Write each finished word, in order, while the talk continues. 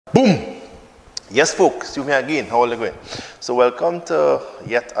Boom! Yes, folks, Hume again. How are you going? So, welcome to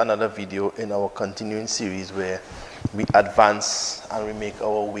yet another video in our continuing series where we advance and we make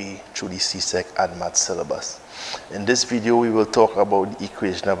our way through the CSEC and Math syllabus. In this video, we will talk about the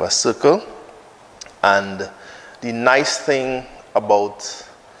equation of a circle. And the nice thing about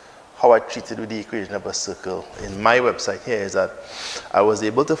how I treated with the equation of a circle in my website here is that I was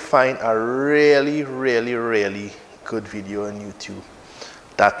able to find a really good video on YouTube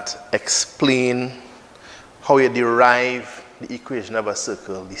that explain how you derive the equation of a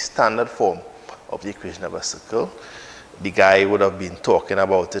circle, the standard form of the equation of a circle. The guy would have been talking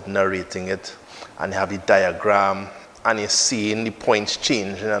about it, narrating it, and you have the diagram, and you're seeing the points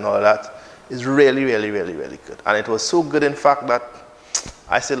changing and all that. It's really good. And it was so good, in fact, that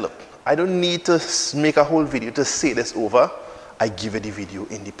I said, look, I don't need to make a whole video to say this over. I give you the video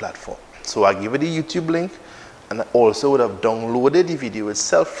in the platform. So I give you the YouTube link, and I also would have downloaded the video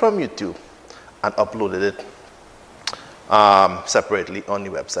itself from YouTube and uploaded it separately on the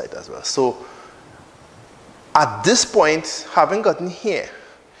website as well. So at this point, having gotten here,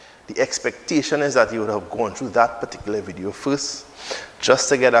 the expectation is that you would have gone through that particular video first, just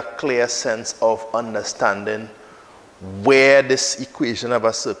to get a clear sense of understanding where this equation of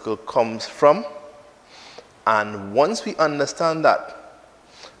a circle comes from. And once we understand that,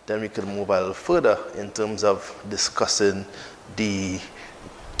 then we can move a little further in terms of discussing the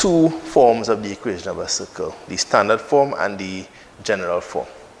two forms of the equation of a circle, the standard form and the general form.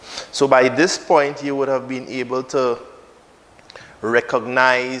 So by this point, you would have been able to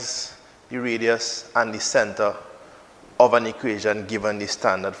recognize the radius and the center of an equation given the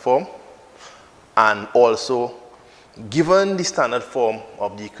standard form, and also given the standard form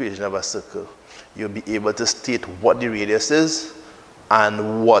of the equation of a circle, you'll be able to state what the radius is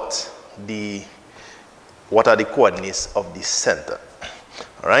and what are the coordinates of the center.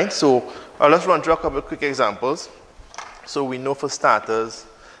 All right, so let's run through a couple of quick examples. So we know, for starters,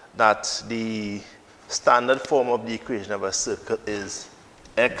 that the standard form of the equation of a circle is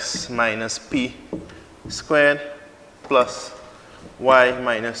x minus p squared plus y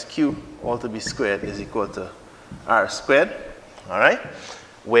minus q, all to be squared, is equal to r squared. All right,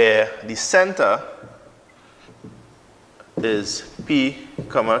 where the center is p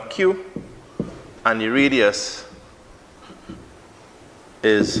comma q and the radius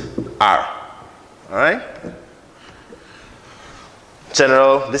is r. All right,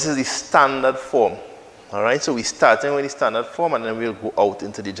 general, this is the standard form. All right, so we're starting with the standard form and then we'll go out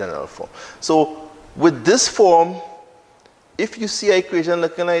into the general form. So with this form, if you see an equation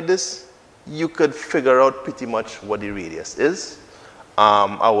looking like this, you could figure out pretty much what the radius is.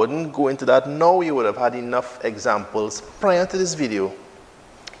 I wouldn't go into that now. You would have had enough examples prior to this video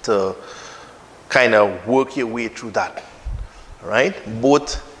to kind of work your way through that. All right,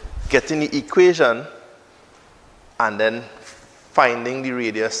 both getting the equation and then finding the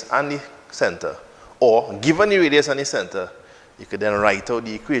radius and the center, or given the radius and the center, you could then write out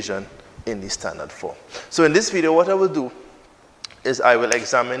the equation in the standard form. So in this video, what I will do is I will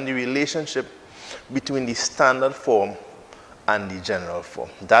examine the relationship between the standard form and the general form.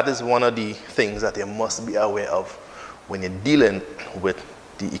 That is one of the things that you must be aware of when you're dealing with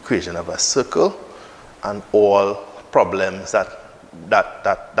the equation of a circle and all problems that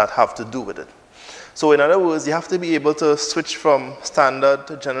have to do with it. So in other words, you have to be able to switch from standard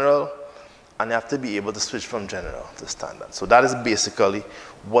to general, and you have to be able to switch from general to standard. So that is basically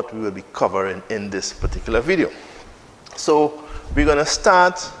what we will be covering in this particular video. So we're going to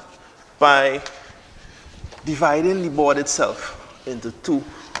start by dividing the board itself into two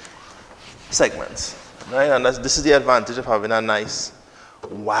segments. Right? And this is the advantage of having a nice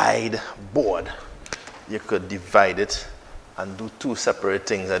wide board. You could divide it and do two separate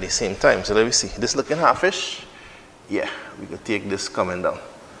things at the same time. So let me see. This looking halfish? Yeah, we could take this coming down.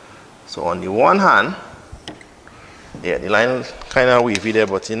 So on the one hand, yeah, the line kind of wavy there,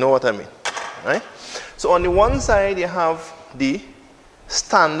 but you know what I mean, right? So on the one side, you have the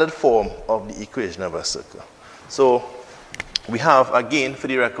standard form of the equation of a circle. So we have, again, for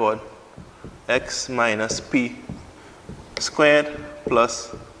the record, x minus p squared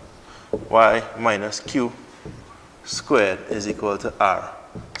plus y minus q squared is equal to r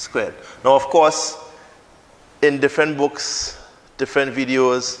squared. Now, of course, in different books, different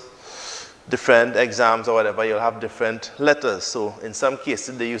videos, different exams or whatever, you'll have different letters. So in some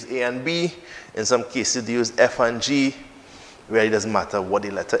cases, they use A and B. In some cases, they use F and G. Really doesn't matter what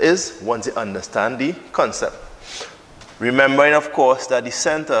the letter is once you understand the concept. Remembering, of course, that the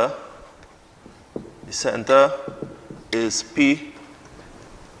center is P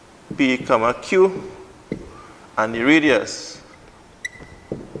comma Q, and the radius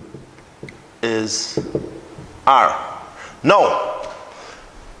is R. Now,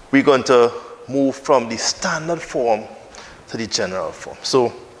 we're going to move from the standard form to the general form. So,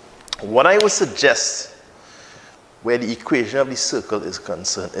 what I would suggest where the equation of the circle is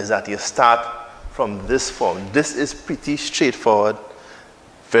concerned is that you start from this form. This is pretty straightforward,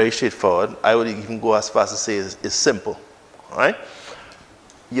 very straightforward. I would even go as far as to say it's simple. All right?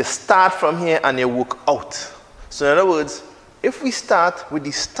 You start from here and you work out. So in other words, if we start with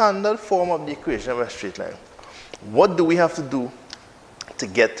the standard form of the equation of a straight line, what do we have to do to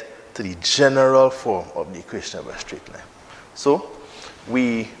get to the general form of the equation of a straight line? So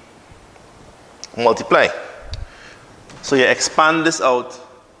we multiply. So you expand this out,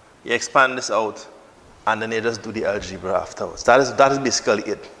 and then you just do the algebra afterwards. That is basically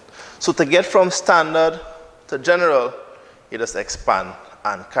it. So to get from standard to general, you just expand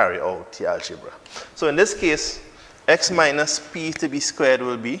and carry out the algebra. So in this case, x minus p to be squared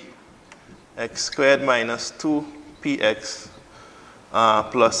will be x squared minus 2px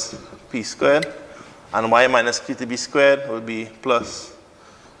plus p squared, and y minus q to be squared will be plus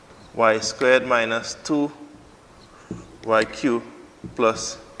y squared minus 2yq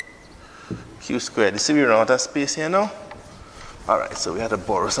plus q squared. You see we run out of space here now? Alright, so we had to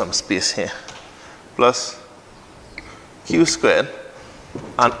borrow some space here. Plus q squared,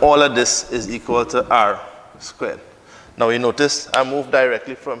 and all of this is equal to r squared. Now you notice I moved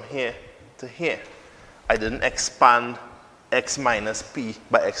directly from here to here. I didn't expand x minus p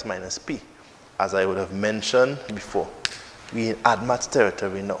by x minus p, as I would have mentioned before. We're in add maths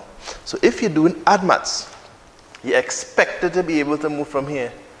territory now. So if you're doing add maths, you're expected to be able to move from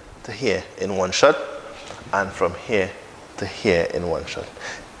here to here in one shot, and from here to here in one shot.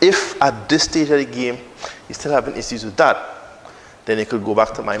 If at this stage of the game you're still having issues with that, then you could go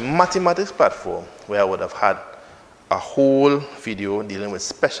back to my mathematics platform, where I would have had a whole video dealing with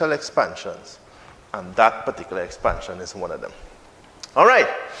special expansions, and that particular expansion is one of them. All right,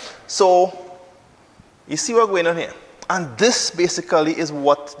 so you see what's going on here, and this basically is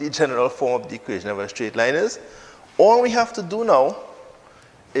what the general form of the equation of a straight line is. All we have to do now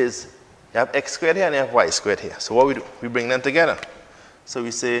is you have x squared here and you have y squared here. So what we do, we bring them together. So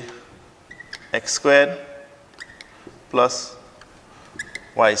we say x squared plus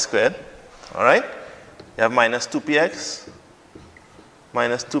y squared. All right? You have minus 2px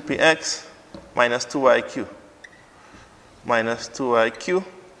minus 2px minus 2yq minus 2yq.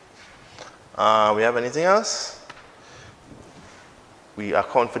 We have anything else? We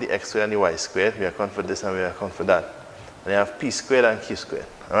account for the x squared and the y squared. We account for this and we account for that. And you have p squared and q squared.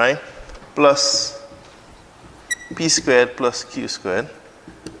 All right? Plus p squared plus q squared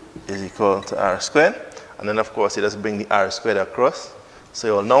is equal to r squared. And then, of course, you just bring the r squared across. So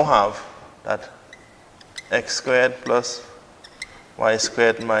you'll now have that x squared plus y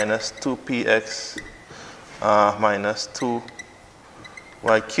squared minus 2px minus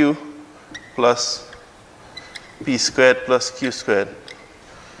 2yq plus p squared plus q squared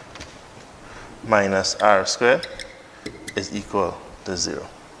minus r squared is equal to 0.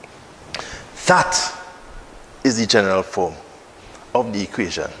 That is the general form of the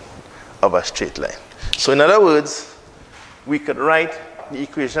equation of a straight line. So in other words, we could write the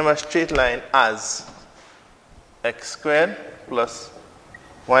equation of a straight line as x squared plus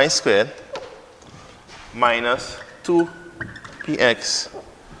y squared minus 2px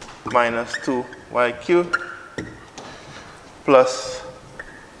minus 2yq plus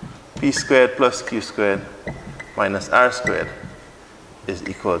p squared plus q squared minus r squared is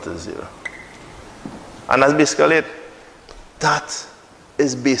equal to 0. And that's basically it. That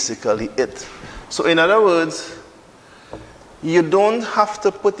is basically it. So in other words, you don't have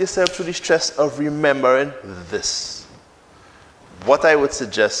to put yourself through the stress of remembering this. What I would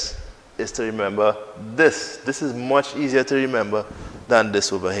suggest is to remember this. This is much easier to remember than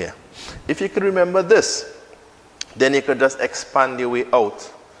this over here. If you could remember this, then you could just expand your way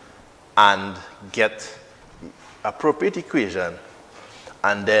out and get the appropriate equation,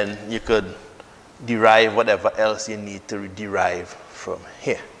 and then you could derive whatever else you need to derive from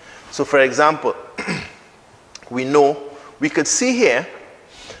here. So for example, we could see here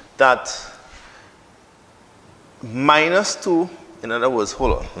that minus 2, in other words,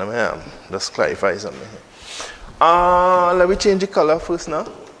 hold on, let me just clarify something here. Let me change the color first now,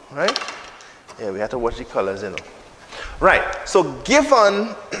 right? Yeah, we have to watch the colors, you know. Right, so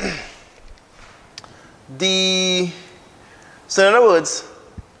given so in other words,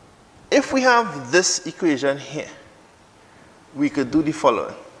 if we have this equation here, we could do the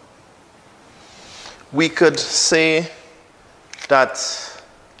following. We could say that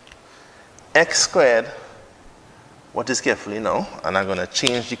x squared what is carefully now, and I'm going to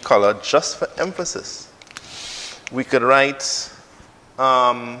change the color just for emphasis. We could write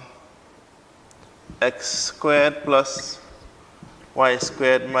x squared plus y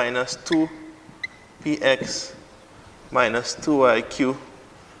squared minus 2px minus 2yq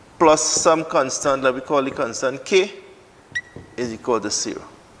plus some constant that we call the constant k is equal to 0.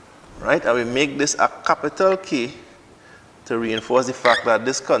 Right? And we make this a capital K to reinforce the fact that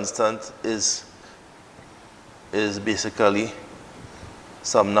this constant is basically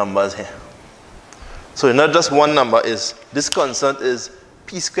some numbers here. So not just one number, is this constant is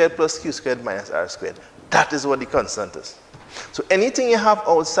p squared plus q squared minus r squared. That is what the constant is. So anything you have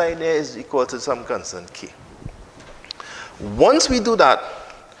outside there is equal to some constant k. Once we do that,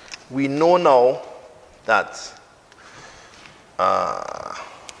 we know now that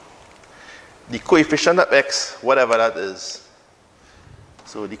the coefficient of x, whatever that is,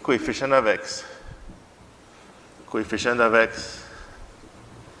 so the coefficient of x,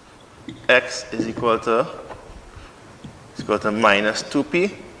 x is equal to minus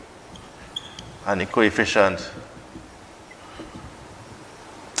 2p, and the coefficient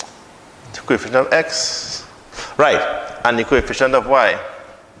of x, right, and the coefficient of y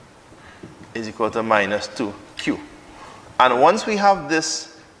is equal to minus 2q. And once we have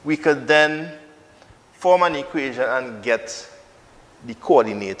this, we could then form an equation and get the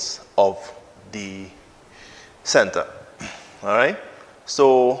coordinates of the center. All right?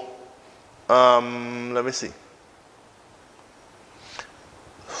 So, let me see.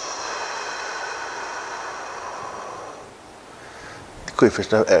 The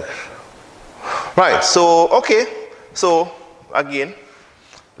coefficient of x. Right, so, okay. So, again,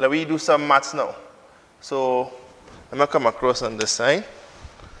 let me do some maths now. So, I'm going to come across on this side.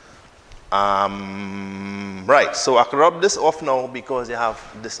 Right, so I can rub this off now because you have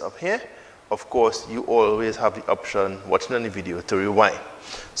this up here. Of course, you always have the option watching on the video to rewind.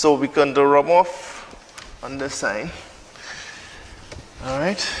 So we can do rub off on this side. All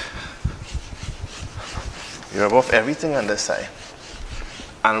right. You rub off everything on this side.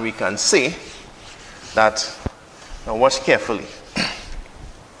 And we can see that, now watch carefully.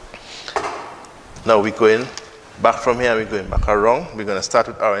 Now we're going back from here, we're going back around. We're going to start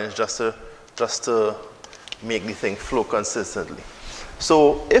with orange just to make the thing flow consistently.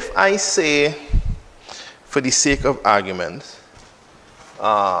 So if I say, for the sake of argument,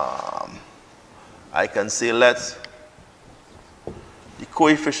 I can say let the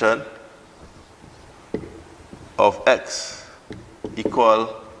coefficient of x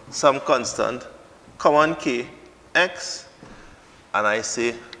equal some constant, common k, x, and I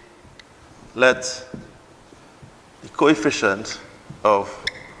say let the coefficient of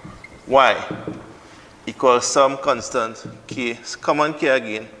y equals some constant k, common k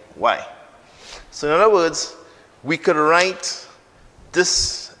again, y. So in other words, we could write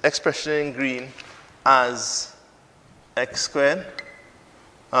this expression in green as x squared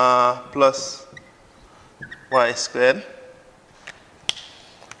plus y squared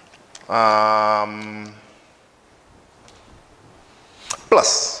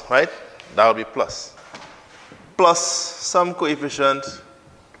plus, right? That will be plus. Plus some coefficient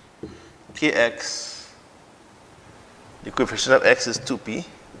kx. The coefficient of x is 2p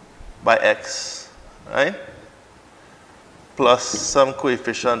by x, right? Plus some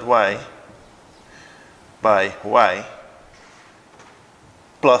coefficient y by y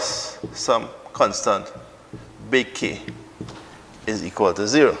plus some constant big K is equal to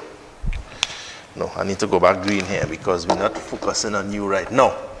 0. No, I need to go back green here because we're not focusing on you right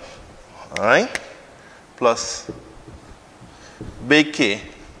now. All right? Plus big K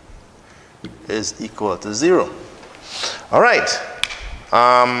is equal to 0. All right.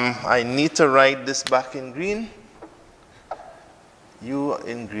 I need to write this back in green. U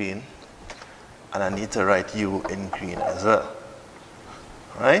in green. And I need to write U in green as well.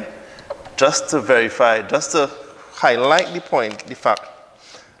 All right? Just to verify, just to highlight the point, the fact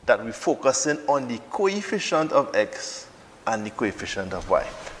that we're focusing on the coefficient of x and the coefficient of y.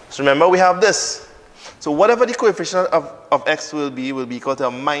 So remember, we have this. So whatever the coefficient of x will be equal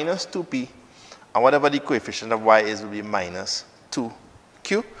to minus 2p, and whatever the coefficient of y is will be minus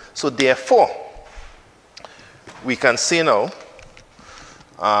 2q. So therefore, we can say now,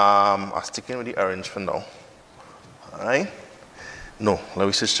 I'm sticking with the orange for now. All right? No, let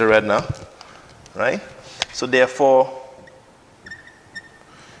me switch to red now. Right? So therefore,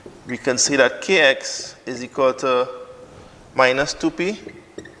 we can say that kx is equal to minus 2p.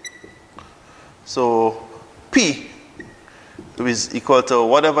 So p is equal to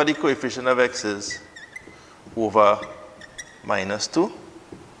whatever the coefficient of x is over minus 2.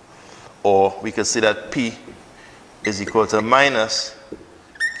 Or we can say that p is equal to minus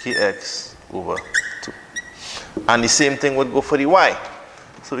kx over 2. And the same thing would go for the y.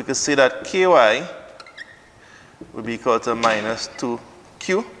 So we could say that ky would be equal to minus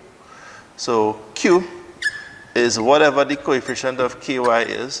 2q. So q is whatever the coefficient of ky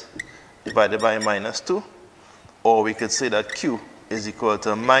is divided by minus 2. Or we could say that q is equal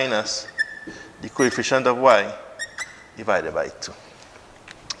to minus the coefficient of y divided by 2.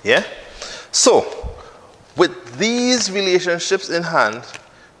 Yeah? So, with these relationships in hand,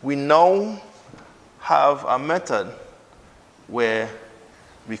 we now have a method where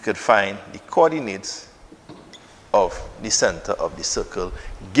we could find the coordinates of the center of the circle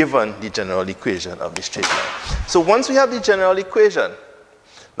given the general equation of the straight line. So once we have the general equation,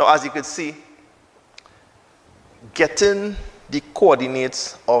 now as you can see, getting the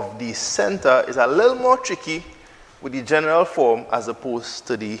coordinates of the center is a little more tricky with the general form as opposed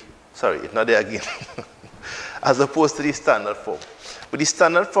to the, sorry, it's not there again, as opposed to the standard form. With the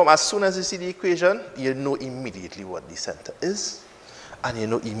standard form, as soon as you see the equation, you know immediately what the center is, and you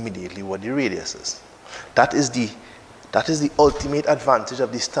know immediately what the radius is. That is the ultimate advantage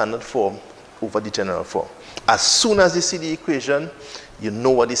of the standard form over the general form. As soon as you see the equation, you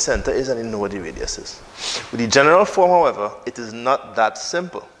know what the center is and you know what the radius is. With the general form, however, it is not that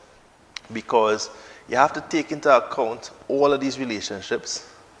simple because you have to take into account all of these relationships,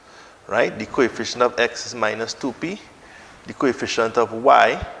 right? The coefficient of x is minus 2p. The coefficient of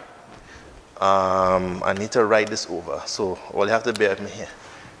y, I need to write this over, so all you have to bear with me here.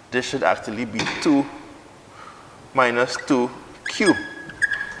 This should actually be 2 minus 2q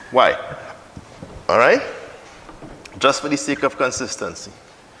y. All right? Just for the sake of consistency.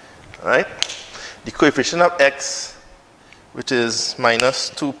 All right? The coefficient of x, which is minus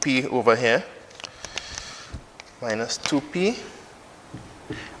 2p over here, minus 2p,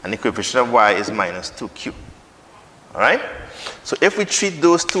 and the coefficient of y is minus 2q. All right? So if we treat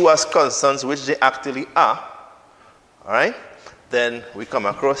those two as constants, which they actually are, all right, then we come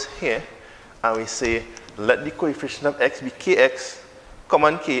across here and we say, let the coefficient of x be kx,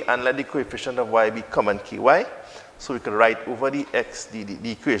 common k, and let the coefficient of y be common ky. So we can write over the x,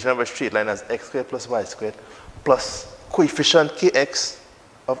 the equation of a straight line as x squared plus y squared plus coefficient kx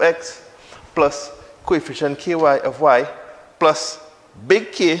of x plus coefficient ky of y plus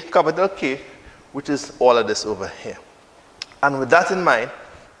big K, capital K, which is all of this over here. And with that in mind,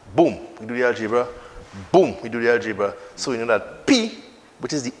 boom, we do the algebra, boom, we do the algebra. So we know that P,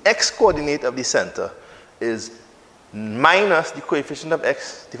 which is the x coordinate of the center, is minus the coefficient of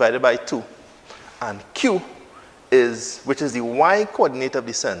x divided by 2. And Q is, which is the y coordinate of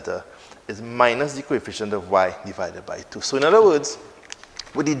the center, is minus the coefficient of y divided by 2. So in other words,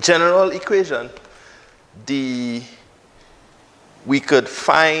 with the general equation, we could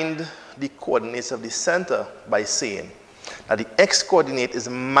find the coordinates of the center by saying that the x coordinate is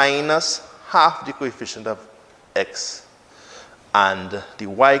minus half the coefficient of x and the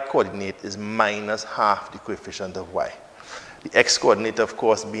y coordinate is minus half the coefficient of y. The x coordinate, of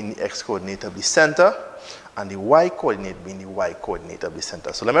course, being the x coordinate of the center and the y coordinate being the y coordinate of the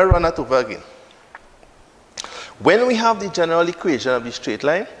center. So let me run that over again. When we have the general equation of the straight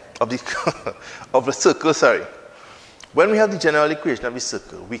line, of the circle, sorry. When we have the general equation of the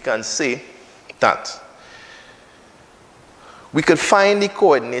circle, we can say that we could find the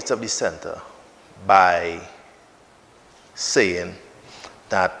coordinates of the center by saying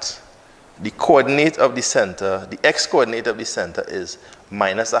that the coordinate of the center, the x coordinate of the center is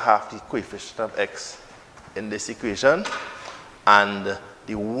minus a half the coefficient of x in this equation, and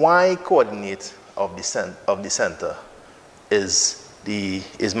the y coordinate of the center is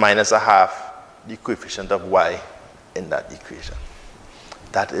minus a half the coefficient of y in that equation.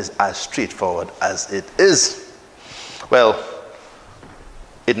 That is as straightforward as it is. Well,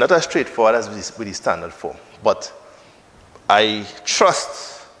 it's not as straightforward as with the standard form, but I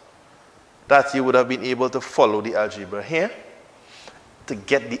trust that you would have been able to follow the algebra here to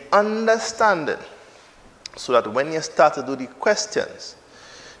get the understanding so that when you start to do the questions,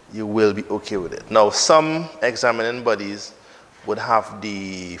 you will be okay with it. Now, some examining bodies would have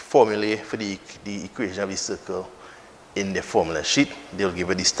the formulae for the equation of the circle in the formula sheet. They'll give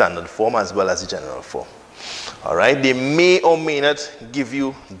you the standard form as well as the general form. All right, they may or may not give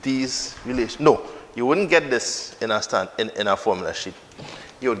you these relations. No, you wouldn't get this in a formula sheet.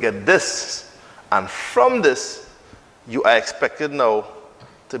 You would get this, and from this, you are expected now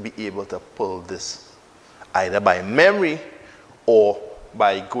to be able to pull this either by memory or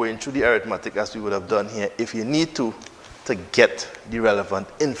by going through the arithmetic as we would have done here if you need to get the relevant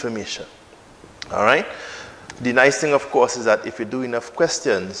information. All right? The nice thing, of course, is that if you do enough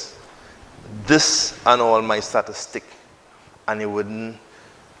questions, this and all might start to stick, and you wouldn't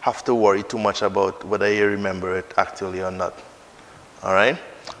have to worry too much about whether you remember it actually or not. All right?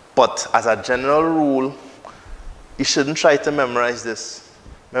 But as a general rule, you shouldn't try to memorize this.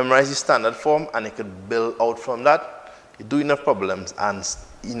 Memorize the standard form, and you could build out from that. You do enough problems, and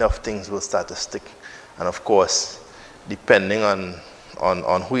enough things will start to stick. And of course, depending on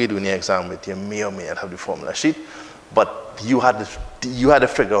who you're doing the exam with, you may or may not have the formula sheet, but you had to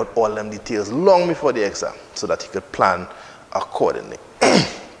figure out all them details long before the exam so that you could plan accordingly.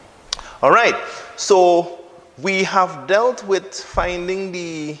 All right, so we have dealt with finding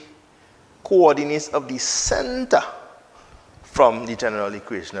the coordinates of the center from the general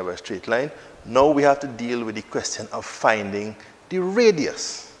equation of a straight line. Now we have to deal with the question of finding the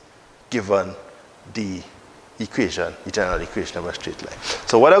radius given the equation, the general equation of a straight line.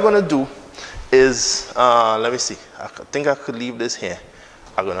 So what I'm going to do is, let me see, I think I could leave this here.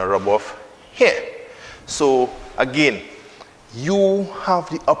 I'm going to rub off here. So again, you have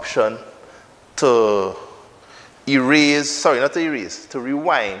the option to erase, sorry, not to erase, to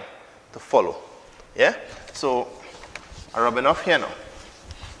rewind, to follow. Yeah? So I'm rubbing off here now.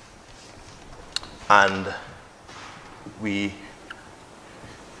 And we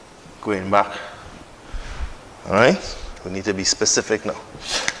going back. All right? We need to be specific now.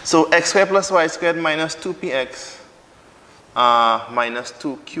 So x squared plus y squared minus 2px minus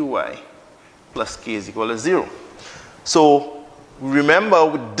 2qy plus k is equal to 0. So remember,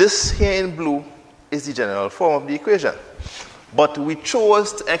 with this here in blue is the general form of the equation. But we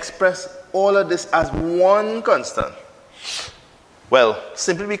chose to express all of this as one constant. Well,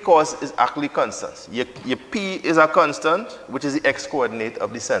 simply because it's actually constants. Your p is a constant, which is the x coordinate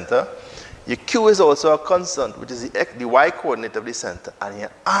of the center. Your q is also a constant, which is the y coordinate of the center. And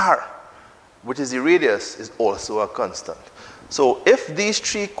your r, which is the radius, is also a constant. So if these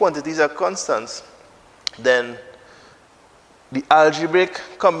three quantities are constants, then the algebraic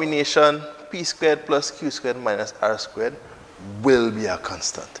combination p squared plus q squared minus r squared will be a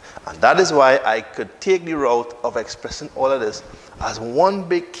constant. And that is why I could take the route of expressing all of this as one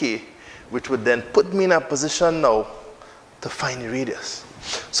big K, which would then put me in a position now to find the radius.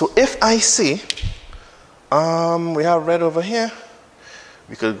 So if I say, we have red over here,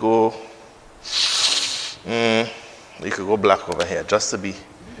 we could go black over here, just to be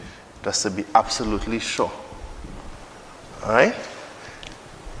absolutely sure. All right?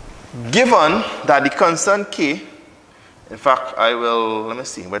 Given that the constant K, in fact, I will, let me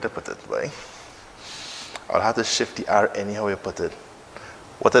see where to put it, right? I'll have to shift the R anyhow you put it.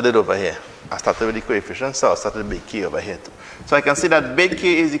 What I did over here, I started with the coefficient, so I started big K over here too. So I can see that big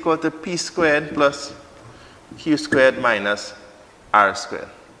K is equal to P squared plus Q squared minus R squared.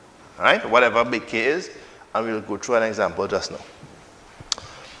 All right, whatever big K is, and we'll go through an example just now.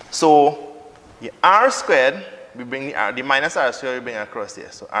 So the R squared, we bring the minus R squared, we bring across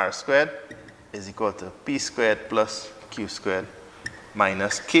here. So R squared is equal to P squared plus Q squared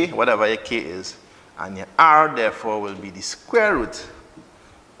minus K, whatever your K is, and your R therefore will be the square root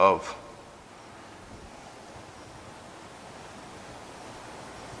of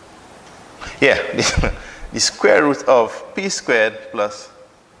the square root of P squared plus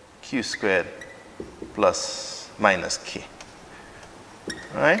Q squared plus minus K.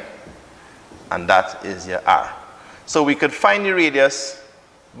 All right? And that is your R. So we could find the radius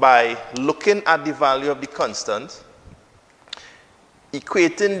by looking at the value of the constant,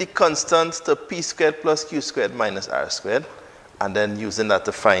 equating the constant to P squared plus Q squared minus R squared, and then using that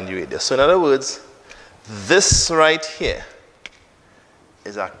to find the radius. So in other words, this right here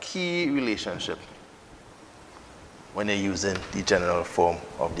is a key relationship when you're using the general form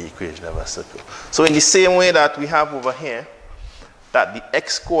of the equation of a circle. So in the same way that we have over here, that the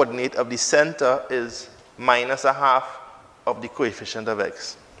x coordinate of the center is minus a half of the coefficient of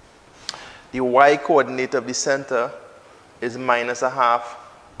x. The y coordinate of the center is minus a half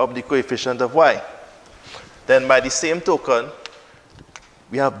of the coefficient of y. Then by the same token,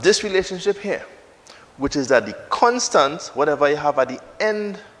 we have this relationship here, which is that the constant, whatever you have at the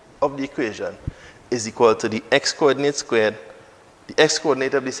end of the equation, is equal to the x coordinate squared, the x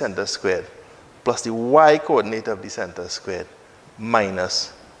coordinate of the center squared, plus the y coordinate of the center squared,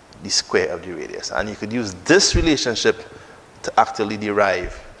 minus the square of the radius. And you could use this relationship to actually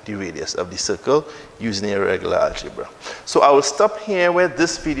derive the radius of the circle using irregular algebra. So I will stop here where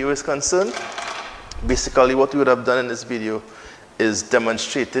this video is concerned. Basically what we would have done in this video is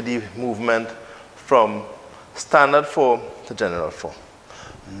demonstrated the movement from standard form to general form.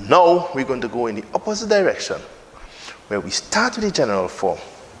 Now we're going to go in the opposite direction, where we start with the general form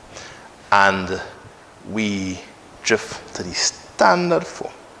and we drift to the standard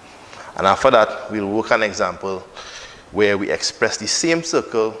form. And after that, we'll work an example where we express the same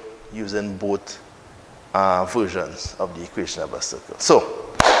circle using both versions of the equation of a circle.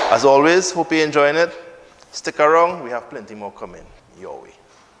 So, as always, hope you're enjoying it. Stick around, we have plenty more coming your way.